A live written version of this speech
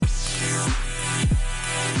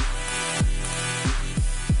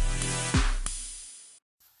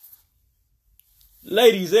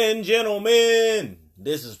Ladies and gentlemen,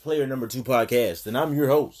 this is Player Number 2 Podcast, and I'm your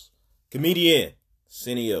host, comedian,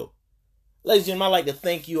 Cineo. Ladies and gentlemen, I'd like to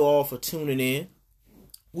thank you all for tuning in.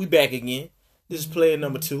 We back again. This is Player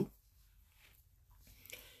Number 2.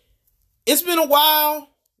 It's been a wild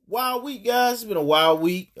week, guys. It's been a wild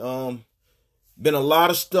week. Been a lot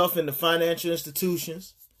of stuff in the financial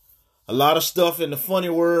institutions, a lot of stuff in the funny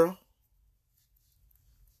world.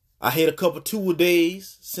 I hit a couple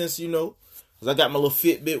two-a-days since, because I got my little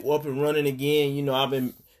Fitbit up and running again. I've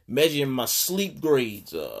been measuring my sleep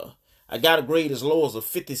grades. I got a grade as low as a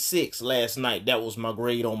 56 last night. That was my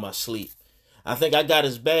grade on my sleep. I think I got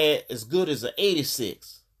as good as an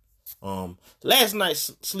 86. Last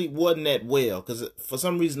night's sleep wasn't that well because for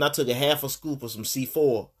some reason I took a half a scoop of some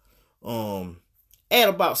C4 at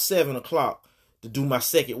about 7 o'clock to do my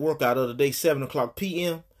second workout of the day, 7 o'clock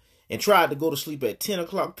p.m. and tried to go to sleep at 10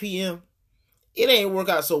 o'clock p.m. It ain't work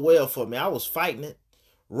out so well for me. I was fighting it,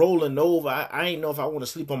 rolling over. I ain't know if I want to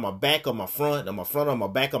sleep on my back or my front, or my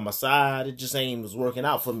back or my side. It just ain't was working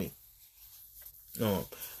out for me.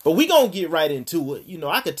 But we gonna get right into it.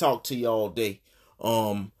 I could talk to you all day.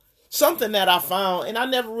 Something that I found, and I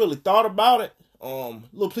never really thought about it.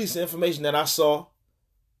 Little piece of information that I saw.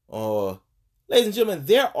 Ladies and gentlemen,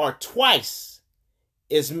 there are twice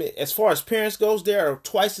as far as parents goes, there are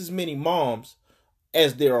twice as many moms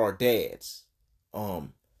as there are dads.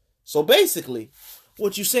 So basically,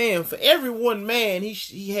 what you're saying, for every one man,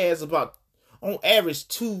 he has about, on average,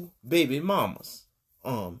 2 baby mamas.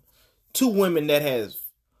 2 women that has,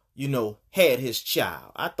 had his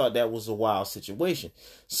child. I thought that was a wild situation.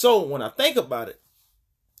 So when I think about it,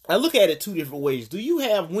 I look at it 2 different ways. Do you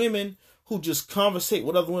have women who just conversate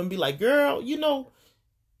with other women, be like, girl, he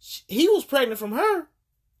was pregnant from her.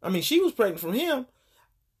 She was pregnant from him.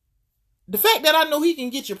 The fact that I know he can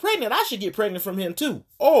get you pregnant, I should get pregnant from him too.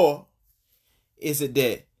 Or is it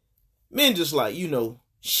that men just like,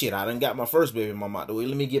 shit, I done got my first baby mama out the way.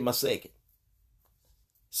 Let me get my second.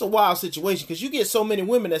 It's a wild situation because you get so many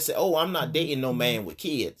women that say, oh, I'm not dating no man with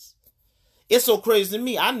kids. It's so crazy to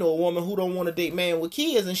me. I know a woman who don't want to date man with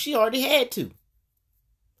kids and she already had to.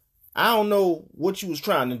 I don't know what you was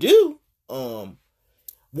trying to do.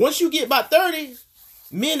 Once you get about 30,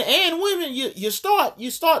 men and women, you start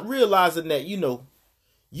realizing that,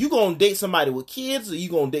 you gonna date somebody with kids or you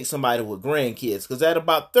gonna date somebody with grandkids. Because at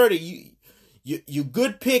about 30, you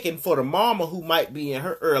good picking for the mama who might be in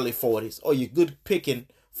her early 40s, or you're good picking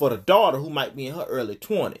for the daughter who might be in her early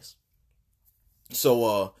 20s.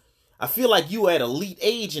 So I feel like you at elite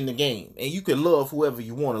age in the game, and you can love whoever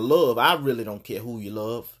you want to love. I really don't care who you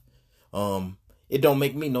love. It don't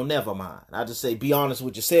make me no never mind. I just say be honest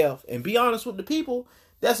with yourself and be honest with the people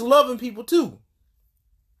that's loving people too.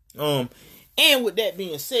 And with that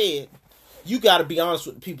being said, you got to be honest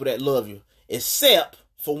with the people that love you, except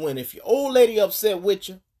for when if your old lady upset with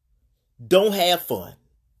you, don't have fun.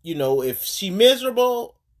 If she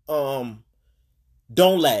miserable, don't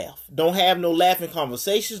laugh. Don't have no laughing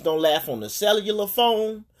conversations. Don't laugh on the cellular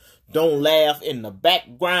phone. Don't laugh in the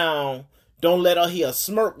background. Don't let her hear a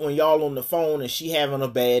smirk when y'all on the phone and she having a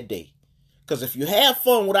bad day. Because if you have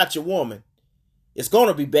fun without your woman, it's going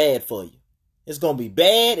to be bad for you. It's going to be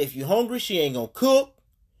bad. If you're hungry, she ain't going to cook.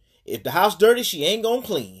 If the house dirty, she ain't going to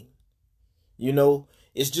clean.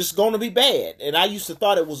 It's just going to be bad. And I used to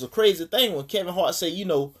thought it was a crazy thing when Kevin Hart said,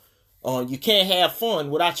 you can't have fun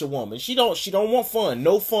without your woman. She don't want fun.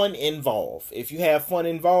 No fun involved. If you have fun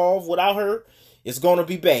involved without her, it's going to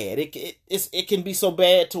be bad. It can be so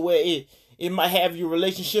bad to where it might have your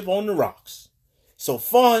relationship on the rocks. So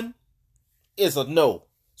fun is a no.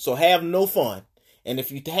 So have no fun. And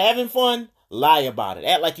if you're having fun, lie about it.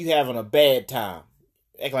 Act like you're having a bad time.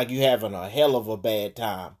 Act like you're having a hell of a bad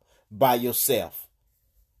time by yourself.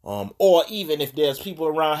 Or even if there's people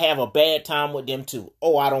around, have a bad time with them too.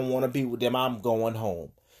 Oh, I don't want to be with them. I'm going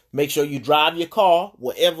home. Make sure you drive your car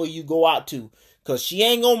wherever you go out to. Because she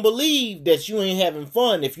ain't going to believe that you ain't having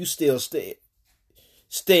fun if you still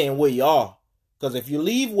staying where you are. Because if you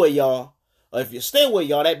leave where you are, or if you stay where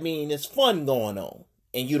you are, that means there's fun going on.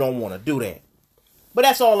 And you don't want to do that. But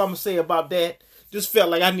that's all I'm going to say about that. Just felt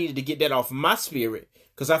like I needed to get that off of my spirit.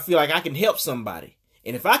 Because I feel like I can help somebody.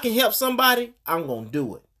 And if I can help somebody, I'm going to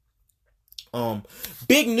do it.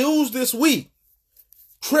 Big news this week.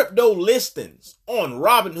 Crypto listings on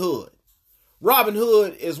Robinhood.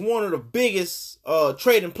 Robinhood is one of the biggest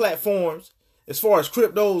trading platforms as far as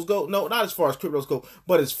cryptos go. No, not as far as cryptos go,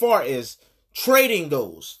 but as far as trading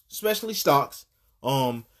goes, especially stocks.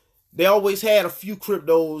 They always had a few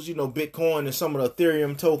cryptos, Bitcoin and some of the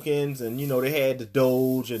Ethereum tokens, and, they had the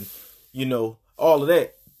Doge and, all of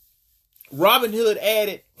that. Robinhood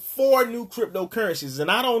added 4 new cryptocurrencies,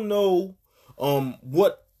 and I don't know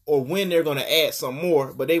what or when they're going to add some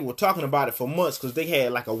more, but they were talking about it for months because they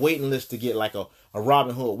had like a waiting list to get like a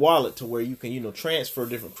Robinhood wallet to where you can, transfer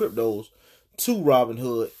different cryptos to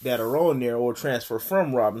Robinhood that are on there, or transfer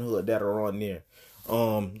from Robinhood that are on there.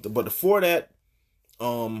 But the 4 that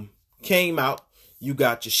came out, you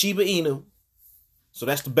got your Shiba Inu. So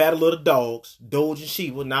that's the battle of the dogs, Doge and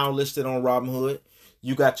Shiba, now listed on Robinhood.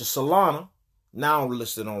 You got your Solana, now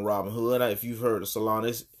listed on Robinhood. If you've heard of Solana,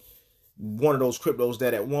 it's one of those cryptos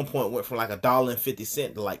that at one point went from like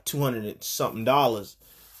 $1.50 to like $200 and something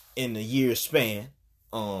in a year span.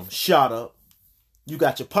 Shot up. You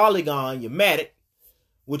got your Polygon, your Matic,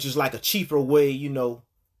 which is like a cheaper way,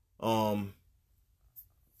 on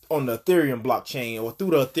the Ethereum blockchain, or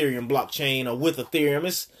through the Ethereum blockchain, or with Ethereum.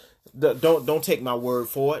 It's don't take my word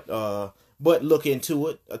for it, but look into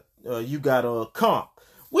it. You got a Comp,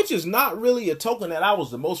 which is not really a token that I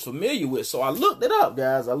was the most familiar with, so I looked it up,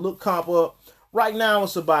 guys. I looked Comp up. Right now,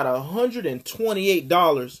 it's about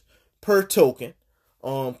 $128 per token.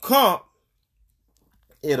 Comp,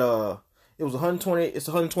 it was $128. It's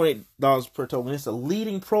 $128 per token. It's a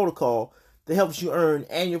leading protocol that helps you earn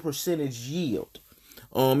annual percentage yield.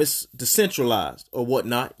 It's decentralized or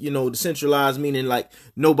whatnot. Decentralized meaning like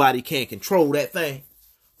nobody can control that thing.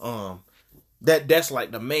 That's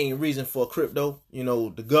like the main reason for crypto.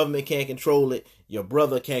 The government can't control it. Your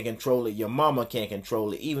brother can't control it. Your mama can't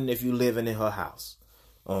control it, even if you living in her house.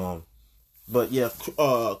 But yeah,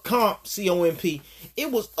 Comp, C-O-M-P,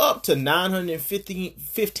 it was up to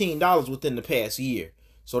 $915 within the past year.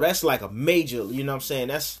 So that's like a major,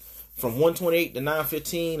 that's from 128 to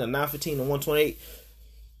 915, or 915 to 128.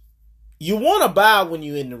 You want to buy when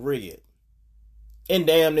you're in the red. And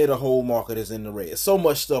damn near the whole market is in the red. So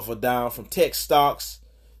much stuff are down, from tech stocks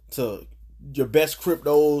to your best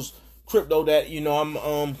cryptos. Crypto that,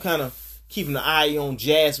 I'm kind of keeping an eye on.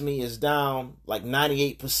 Jasmine is down like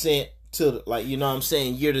 98% to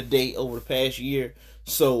year to date over the past year.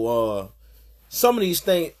 So some of these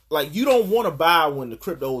things, like, you don't want to buy when the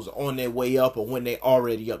cryptos are on their way up or when they're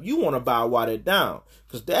already up. You want to buy while they're down,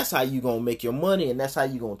 because that's how you're going to make your money, and that's how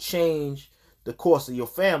you're going to change the course of your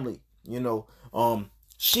family.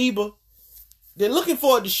 Shiba, they're looking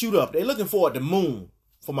for it to shoot up. They're looking for it to moon.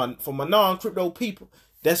 For my non-crypto people,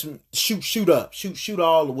 that's shoot up, shoot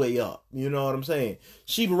all the way up. You know what I'm saying?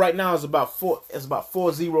 Shiba right now is about 4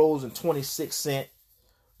 zeros and 26 cents.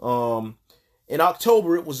 In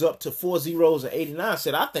October, it was up to 4 zeros and 89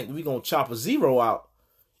 cents. I think we're going to chop a zero out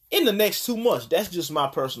in the next 2 months. That's just my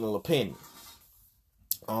personal opinion.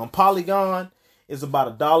 Polygon is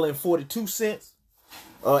about $1.42.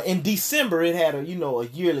 In December, it had a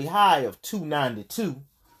yearly high of 292.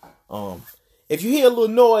 If you hear a little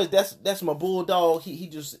noise, that's my bulldog. He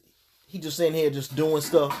just in here just doing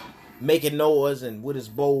stuff, making noise, and with his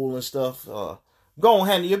bowl and stuff. Go on,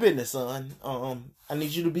 handle your business, son. I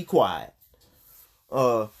need you to be quiet.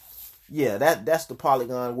 Yeah, that's the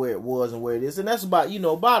Polygon where it was and where it is, and that's about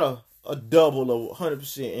about a double of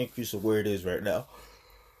 100% increase of where it is right now.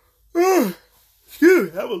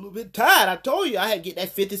 Excuse me, I'm a little bit tired. I told you I had to get that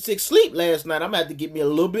 56 sleep last night. I'm gonna have to get me a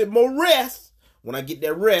little bit more rest. When I get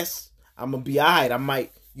that rest, I'm gonna be alright. I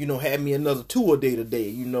might, have me another tour day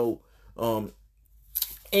today. And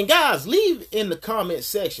guys, leave in the comment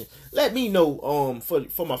section. Let me know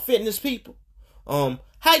for my fitness people.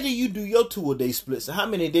 How do you do your 2-a-day splits, and how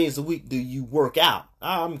many days a week do you work out?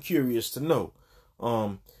 I'm curious to know.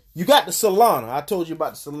 You got the Solana. I told you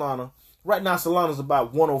about the Solana. Right now, Solana's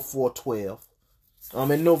about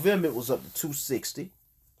 104.12. In November, it was up to 260.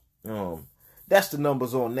 That's the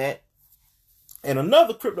numbers on that. And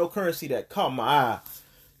another cryptocurrency that caught my eye,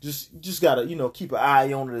 just gotta keep an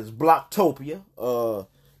eye on it, is Blocktopia. The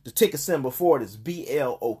ticker symbol for it is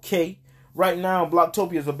BLOK. Right now,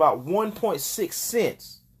 Blocktopia is about 1.6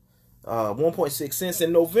 cents. 1.6 cents.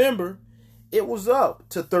 In November, it was up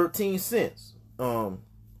to 13 cents.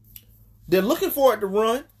 They're looking for it to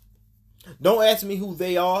run. Don't ask me who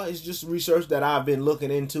they are. It's just research that I've been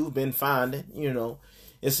looking into, been finding.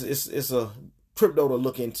 It's a crypto to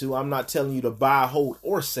look into. I'm not telling you to buy, hold,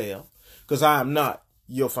 or sell, because I am not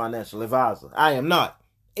your financial advisor. I am not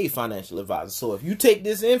a financial advisor. So if you take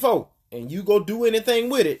this info and you go do anything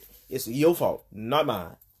with it, it's your fault, not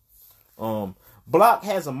mine. Block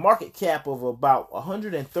has a market cap of about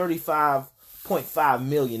 $135.5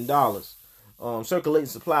 million. Circulating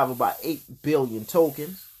supply of about 8 billion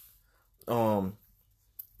tokens.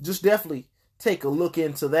 Just definitely take a look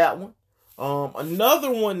into that one. Another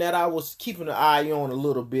one that I was keeping an eye on a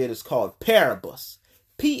little bit is called Paribus.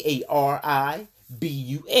 Paribus.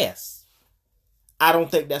 I don't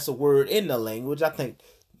think that's a word in the language. I think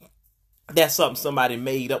That's something somebody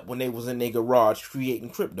made up when they was in their garage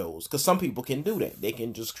creating cryptos. Because some people can do that. They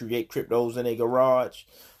can just create cryptos in their garage.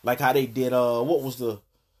 Like how they did, what was the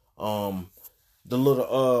little, the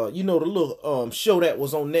little, show that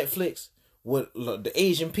was on Netflix with the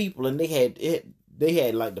Asian people, and they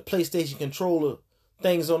had like the PlayStation controller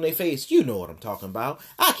things on their face. You know what I'm talking about.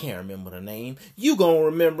 I can't remember the name. You gonna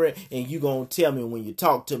remember it, and you gonna tell me when you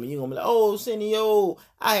talk to me. You gonna be like, oh, Senio,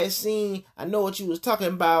 I know what you was talking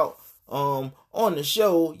about on the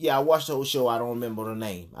show. Yeah, I watched the whole show. I don't remember the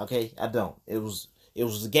name. Okay, I don't. It was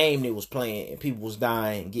a game they was playing, and people was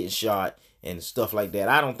dying, getting shot, and stuff like that.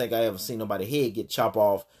 I don't think I ever seen nobody head get chopped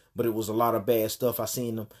off, but it was a lot of bad stuff. I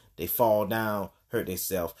seen them. They fall down, hurt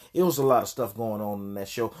themselves. It was a lot of stuff going on in that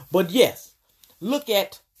show. But yes, look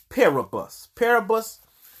at Paribus. Paribus,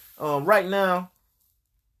 right now,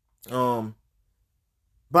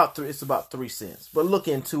 it's about 3 cents. But look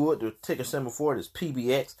into it. The ticker symbol for it is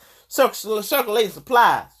PBX. Circulation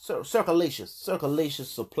supply. Circulation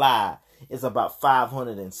supply is about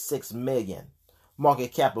 506 million.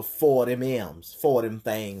 Market cap of 4 of them M's. 4 of them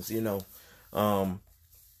things,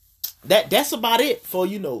 That's about it for,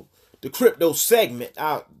 the crypto segment,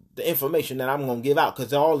 the information that I'm going to give out.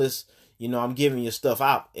 Because all this, I'm giving you stuff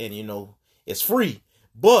out and, it's free.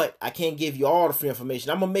 But I can't give you all the free information.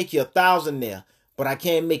 I'm going to make you 1,000 there. But I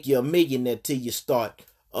can't make you 1 million there till you start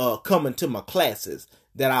coming to my classes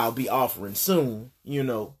that I'll be offering soon,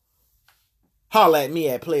 Holla at me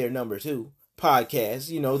at Player Number 2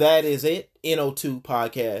 podcast. That is it. NO2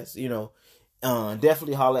 podcast,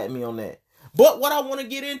 definitely holla at me on that. But what I want to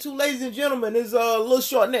get into, ladies and gentlemen, is a little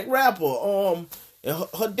short neck rapper.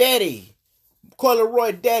 Her daddy, Coi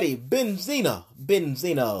Leray daddy, Benzino.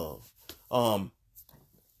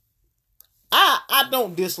 I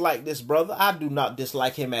don't dislike this brother. I do not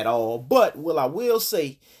dislike him at all. But what I will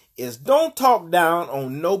say is don't talk down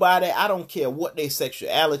on nobody. I don't care what their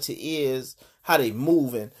sexuality is, how they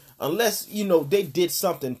moving, unless, they did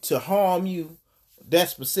something to harm you, that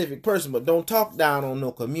specific person, but don't talk down on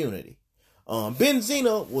no community.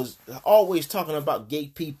 Benzino was always talking about gay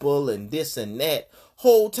people and this and that.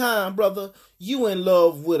 Whole time, brother, you in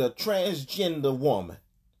love with a transgender woman.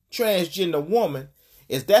 Transgender woman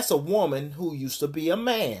that's a woman who used to be a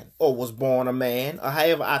man or was born a man. Or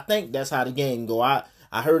however, I think that's how the game go. I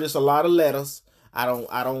heard this a lot of letters. I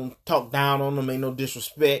don't talk down on them. Ain't no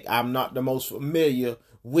disrespect. I'm not the most familiar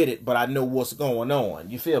with it, but I know what's going on.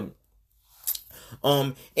 You feel me?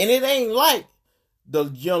 And it ain't like the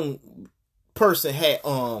young person had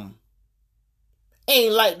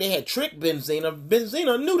ain't like they had tricked Benzino.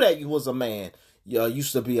 Benzino knew that he was a man.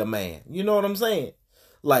 Used to be a man. You know what I'm saying?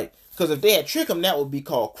 Like, because if they had tricked him, that would be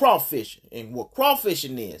called crawfishing. And what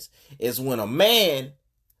crawfishing is when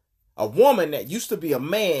a woman that used to be a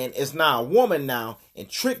man is now a woman now, and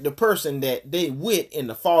trick the person that they with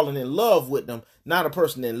into falling in love with them, not a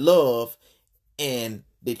person in love, and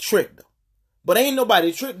they tricked them. But ain't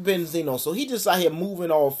nobody tricked Benzino, so he just out here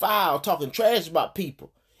moving all foul, talking trash about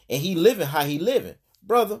people, and he living how he living.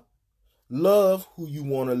 Brother, love who you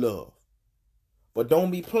want to love. But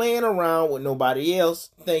don't be playing around with nobody else,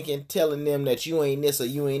 telling them that you ain't this or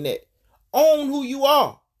you ain't that. Own who you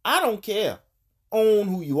are. I don't care. Own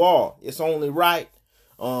who you are. It's only right.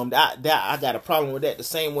 I got a problem with that the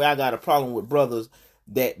same way I got a problem with brothers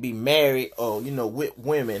that be married or, with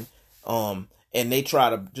women, and they try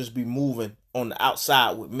to just be moving on the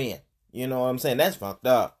outside with men. You know what I'm saying? That's fucked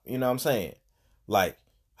up. You know what I'm saying? Like,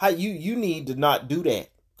 how you need to not do that,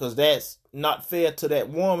 because that's not fair to that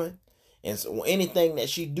woman. And so anything that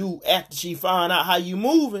she do after she find out how you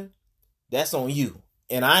moving, that's on you.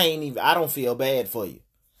 And I don't feel bad for you,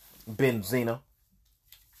 Benzino.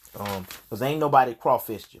 Because ain't nobody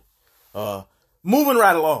crawfished you. Moving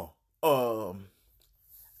right along.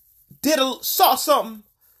 Saw something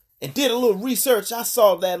and did a little research. I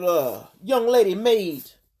saw that young lady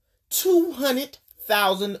made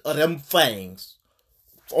 200,000 of them things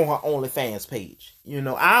on her OnlyFans page.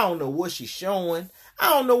 I don't know what she's showing. I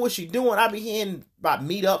don't know what she's doing. I be hearing about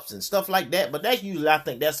meetups and stuff like that, but that's usually, I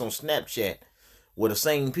think that's on Snapchat, where the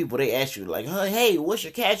same people, they ask you like, hey, what's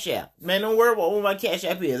your Cash App? Man, don't worry about what my Cash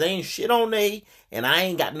App is. Ain't shit on there, and I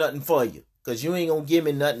ain't got nothing for you, because you ain't gonna give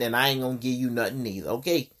me nothing, and I ain't gonna give you nothing either,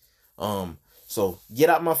 okay? So get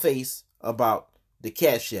out my face about the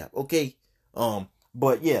Cash App, okay?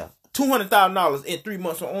 But yeah, $200,000 in 3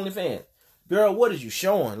 months on OnlyFans. Girl, what is you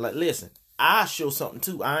showing? Like, listen, I show something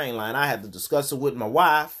too. I ain't lying. I have to discuss it with my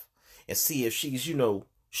wife and see if she's,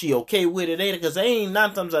 she okay with it, ain't it? Because 9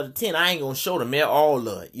 times out of 10, I ain't gonna show the male all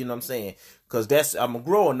of it. You know what I'm saying? Because I'm a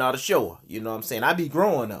grower, not a shower. You know what I'm saying? I be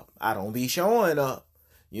growing up. I don't be showing up.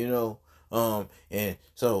 And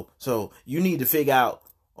so you need to figure out,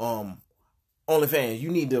 OnlyFans, you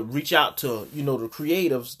need to reach out to, the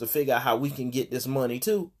creatives to figure out how we can get this money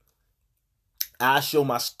too. I show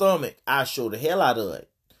my stomach. I show the hell out of it,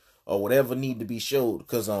 or whatever need to be showed,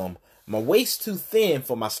 because my waist too thin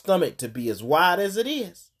for my stomach to be as wide as it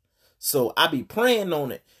is. So I be praying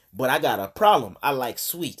on it, but I got a problem. I like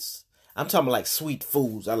sweets. I'm talking like sweet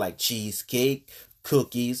foods. I like cheesecake,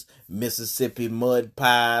 cookies, Mississippi mud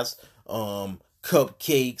pies,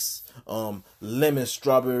 cupcakes, lemon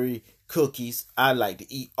strawberry cookies. I like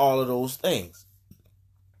to eat all of those things.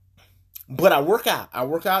 But I work out.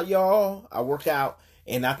 Y'all. I work out.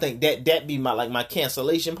 And I think that be my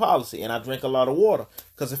cancellation policy. And I drink a lot of water.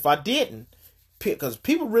 Because if I didn't, because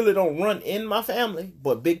people really don't run in my family,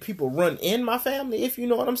 but big people run in my family, if you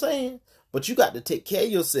know what I'm saying. But you got to take care of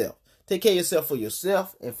yourself. Take care of yourself for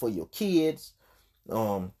yourself and for your kids.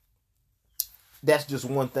 That's just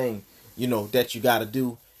one thing, that you got to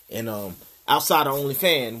do. And outside of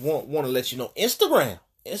OnlyFans, want to let you know, Instagram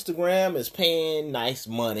is paying nice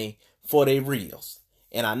money for their reels.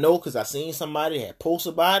 And I know because I seen somebody that post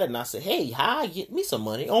about it, and I said, hey, how I get me some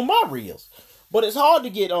money on my reels? But it's hard to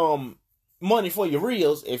get money for your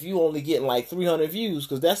reels if you only getting like 300 views,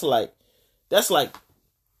 because that's like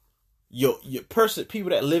your person, people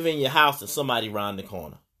that live in your house and somebody around the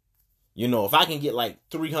corner. If I can get like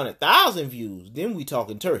 300,000 views, then we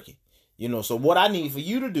talking turkey. So what I need for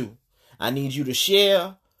you to do, I need you to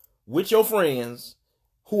share with your friends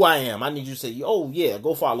who I am. I need you to say, oh yeah,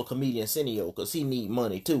 go follow comedian Cineo, because he need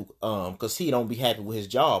money too. Because he don't be happy with his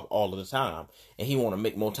job all of the time, and he want to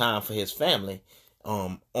make more time for his family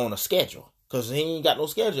on a schedule, because he ain't got no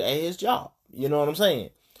schedule at his job. You know what I'm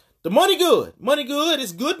saying? The money good. Money good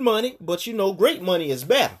is good money, but great money is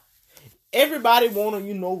better. Everybody want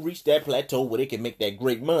to, reach that plateau where they can make that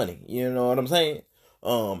great money. You know what I'm saying?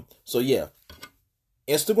 So yeah.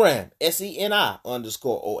 Instagram,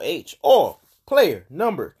 SENI_OH, or Player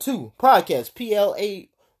Number 2 Podcast,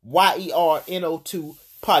 PLAYERNO2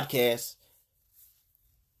 Podcast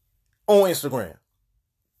on Instagram.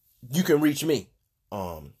 You can reach me.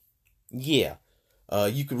 You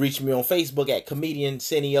can reach me on Facebook at Comedian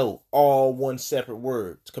Cineo, all one separate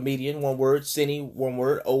word. Comedian, one word, Cine, one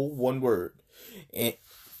word, O, one word. And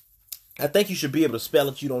I think you should be able to spell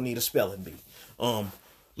it. You don't need a spelling bee.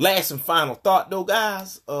 Last and final thought though,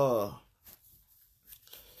 guys.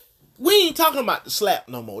 We ain't talking about the slap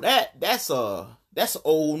no more. That's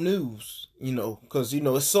old news, because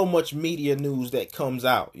it's so much media news that comes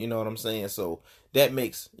out. You know what I'm saying? So that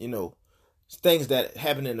makes things that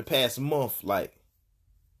happened in the past month like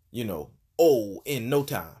old in no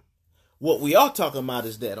time. What we are talking about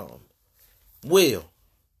is that Will,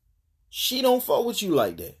 she don't fuck with you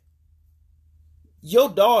like that. Your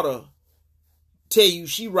daughter tell you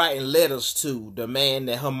she writing letters to the man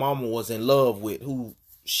that her mama was in love with, who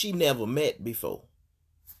she never met before.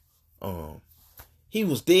 He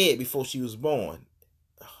was dead before she was born.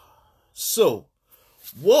 So,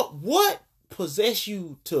 what possessed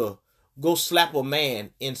you to go slap a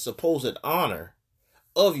man in supposed honor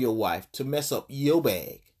of your wife to mess up your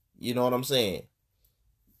bag? You know what I'm saying?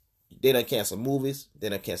 They done cancel movies. They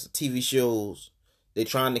done cancel TV shows. They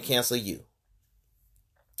trying to cancel you.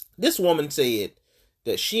 This woman said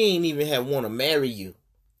that she ain't even want to marry you.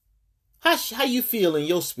 How you feel in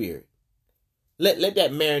your spirit? Let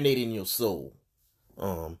that marinate in your soul.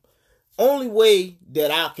 Only way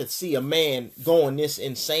that I could see a man going this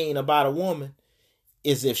insane about a woman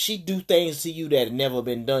is if she do things to you that have never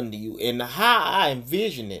been done to you. And how I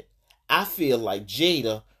envision it, I feel like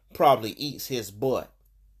Jada probably eats his butt.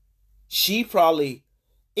 She probably,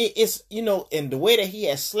 it's, and the way that he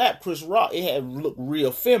had slapped Chris Rock, it had looked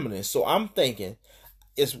real feminine. So I'm thinking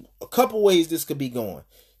it's a couple ways this could be going.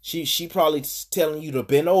 She probably telling you to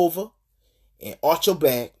bend over and arch your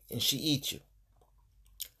back, and she eat you.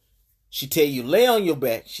 She tell you lay on your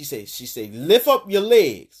back. She say lift up your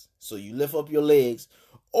legs. So you lift up your legs,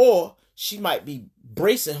 or she might be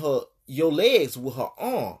bracing your legs with her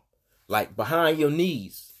arm, like behind your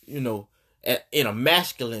knees, in a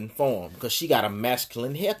masculine form, because she got a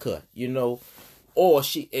masculine haircut, or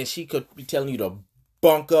she could be telling you to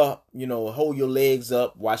bunk up, hold your legs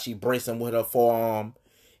up while she bracing with her forearm,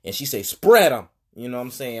 and she say spread them. You know what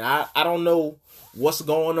I'm saying? I don't know what's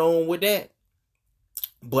going on with that,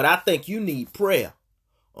 but I think you need prayer.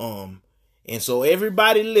 And so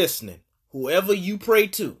everybody listening, whoever you pray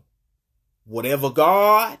to, whatever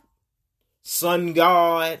God, Son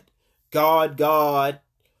God, God,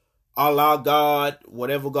 Allah God,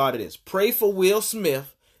 whatever God it is, pray for Will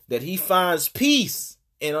Smith that he finds peace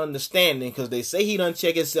and understanding, because they say he done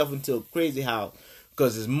check himself into a crazy house.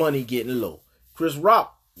 because his money getting low. Chris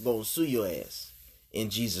Rock gonna sue your ass in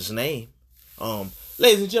Jesus' name.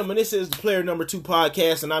 Ladies and gentlemen, this is the Player Number 2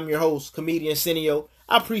 podcast, and I'm your host, comedian Cineo.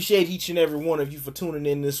 I appreciate each and every one of you for tuning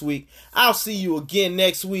in this week. I'll see you again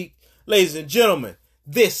next week. Ladies and gentlemen,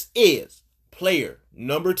 this is Player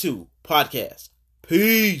Number 2 podcast.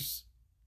 Peace.